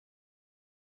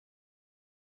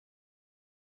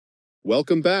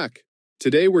Welcome back.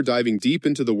 Today we're diving deep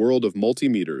into the world of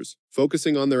multimeters,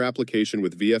 focusing on their application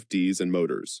with VFDs and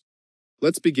motors.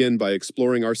 Let's begin by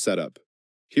exploring our setup.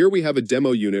 Here we have a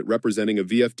demo unit representing a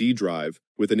VFD drive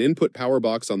with an input power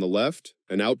box on the left,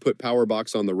 an output power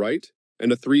box on the right,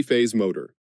 and a three-phase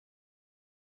motor.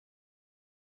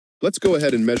 Let's go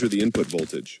ahead and measure the input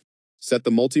voltage. Set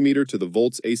the multimeter to the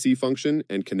volts AC function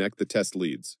and connect the test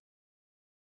leads.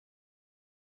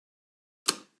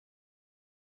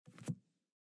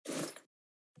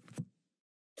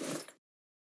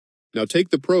 Now take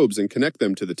the probes and connect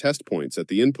them to the test points at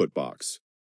the input box.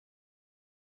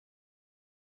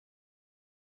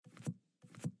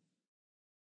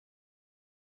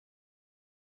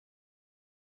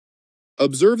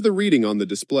 Observe the reading on the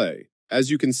display. As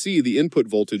you can see, the input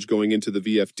voltage going into the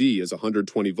VFD is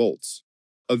 120 volts.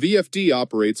 A VFD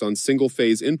operates on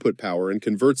single-phase input power and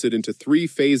converts it into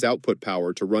three-phase output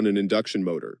power to run an induction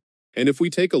motor. And if we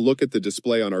take a look at the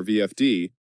display on our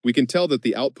VFD, we can tell that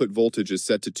the output voltage is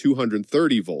set to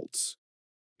 230 volts.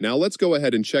 Now let's go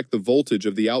ahead and check the voltage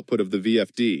of the output of the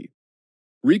VFD.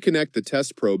 Reconnect the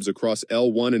test probes across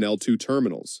L1 and L2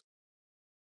 terminals.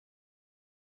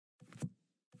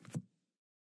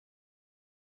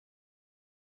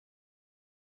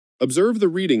 Observe the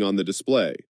reading on the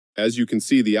display. As you can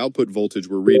see, the output voltage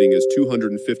we're reading is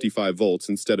 255 volts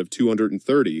instead of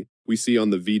 230 we see on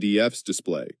the VDF's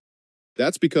display.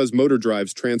 That's because motor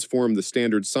drives transform the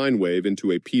standard sine wave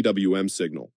into a PWM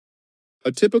signal.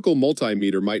 A typical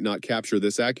multimeter might not capture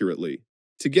this accurately.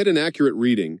 To get an accurate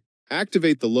reading,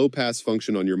 activate the low-pass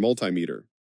function on your multimeter.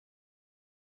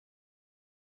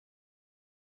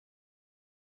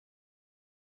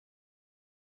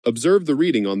 Observe the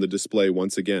reading on the display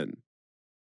once again.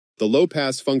 The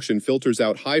low-pass function filters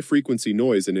out high-frequency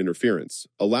noise and interference,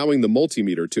 allowing the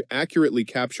multimeter to accurately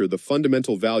capture the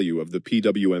fundamental value of the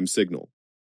PWM signal.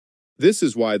 This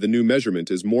is why the new measurement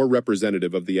is more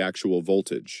representative of the actual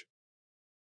voltage.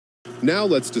 Now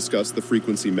let's discuss the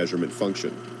frequency measurement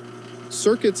function.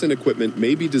 Circuits and equipment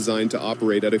may be designed to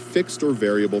operate at a fixed or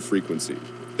variable frequency.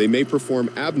 They may perform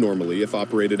abnormally if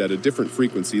operated at a different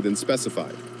frequency than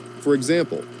specified. For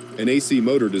example, an AC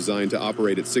motor designed to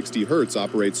operate at 60 Hz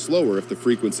operates slower if the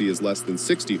frequency is less than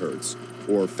 60 Hz,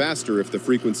 or faster if the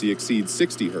frequency exceeds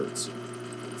 60 Hz.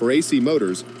 For AC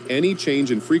motors, any change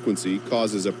in frequency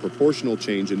causes a proportional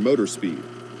change in motor speed.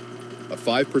 A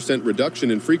 5%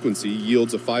 reduction in frequency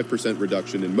yields a 5%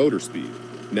 reduction in motor speed.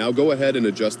 Now go ahead and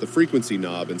adjust the frequency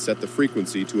knob and set the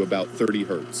frequency to about 30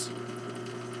 Hz.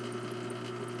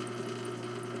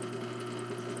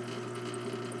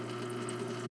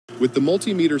 With the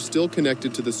multimeter still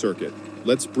connected to the circuit,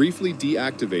 let's briefly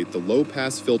deactivate the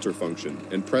low-pass filter function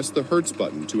and press the Hertz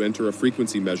button to enter a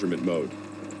frequency measurement mode.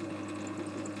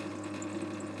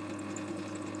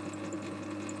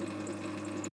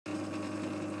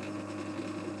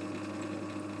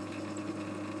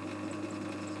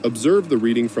 Observe the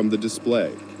reading from the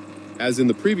display. As in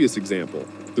the previous example,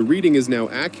 the reading is now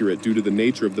accurate due to the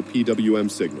nature of the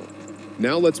PWM signal.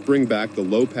 Now let's bring back the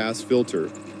low-pass filter.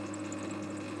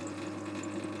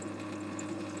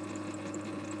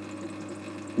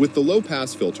 With the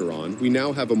low-pass filter on, we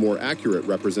now have a more accurate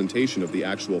representation of the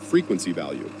actual frequency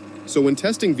value. So when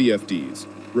testing VFDs,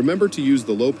 remember to use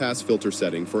the low-pass filter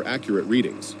setting for accurate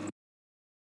readings.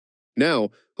 Now,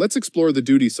 let's explore the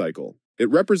duty cycle. It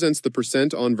represents the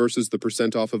percent on versus the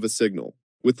percent off of a signal.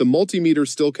 With the multimeter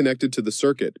still connected to the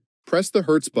circuit, press the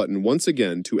Hertz button once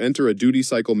again to enter a duty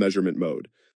cycle measurement mode.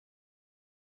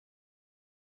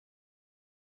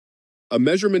 A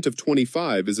measurement of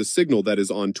 25 is a signal that is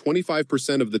on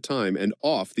 25% of the time and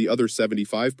off the other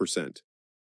 75%.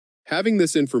 Having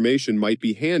this information might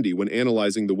be handy when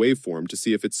analyzing the waveform to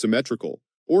see if it's symmetrical,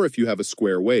 or if you have a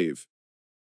square wave.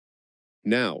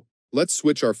 Now, let's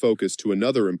switch our focus to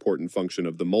another important function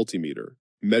of the multimeter,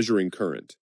 measuring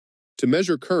current. To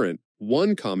measure current,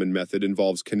 one common method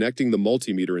involves connecting the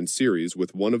multimeter in series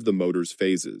with one of the motor's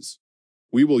phases.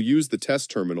 We will use the test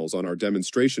terminals on our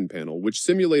demonstration panel which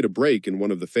simulate a break in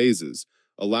one of the phases,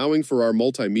 allowing for our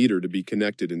multimeter to be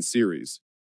connected in series.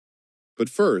 But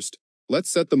first, let's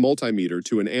set the multimeter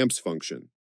to an amps function.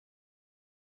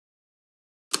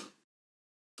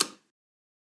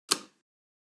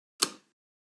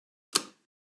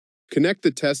 Connect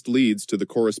the test leads to the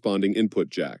corresponding input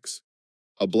jacks.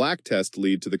 A black test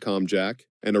lead to the COM jack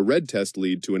and a red test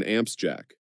lead to an amps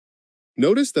jack.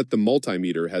 Notice that the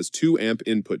multimeter has 2 amp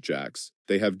input jacks.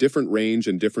 They have different range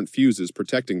and different fuses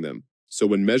protecting them, so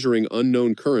when measuring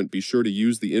unknown current, be sure to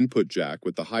use the input jack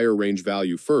with the higher range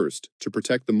value first to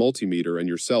protect the multimeter and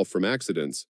yourself from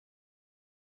accidents.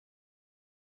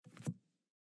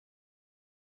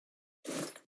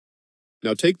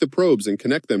 Now take the probes and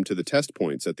connect them to the test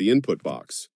points at the input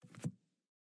box.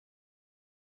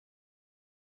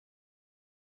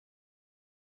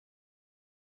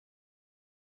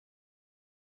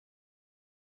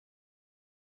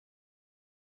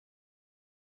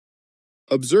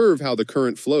 Observe how the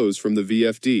current flows from the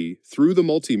VFD through the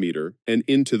multimeter and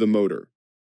into the motor.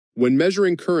 When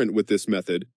measuring current with this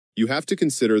method, you have to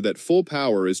consider that full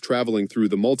power is traveling through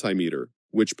the multimeter,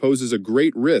 which poses a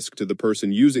great risk to the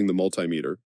person using the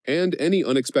multimeter, and any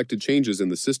unexpected changes in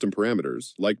the system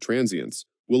parameters, like transients,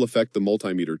 will affect the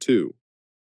multimeter too.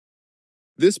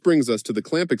 This brings us to the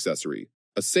clamp accessory,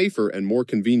 a safer and more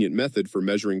convenient method for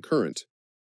measuring current.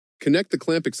 Connect the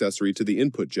clamp accessory to the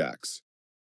input jacks.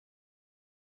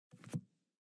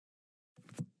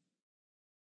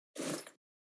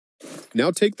 Now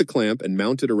take the clamp and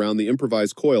mount it around the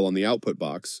improvised coil on the output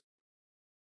box.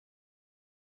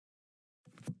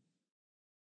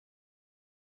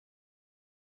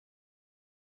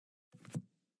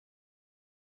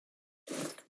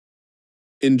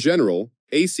 In general,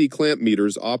 AC clamp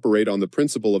meters operate on the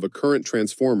principle of a current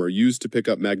transformer used to pick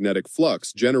up magnetic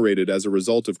flux generated as a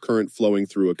result of current flowing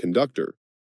through a conductor.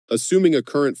 Assuming a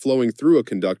current flowing through a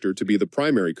conductor to be the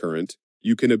primary current,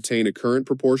 you can obtain a current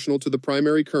proportional to the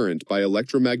primary current by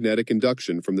electromagnetic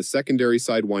induction from the secondary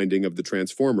side winding of the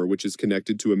transformer, which is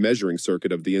connected to a measuring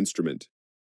circuit of the instrument.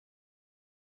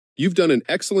 You've done an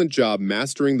excellent job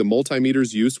mastering the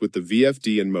multimeter's use with the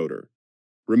VFD and motor.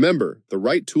 Remember, the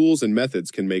right tools and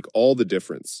methods can make all the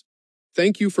difference.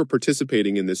 Thank you for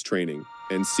participating in this training,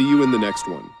 and see you in the next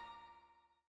one.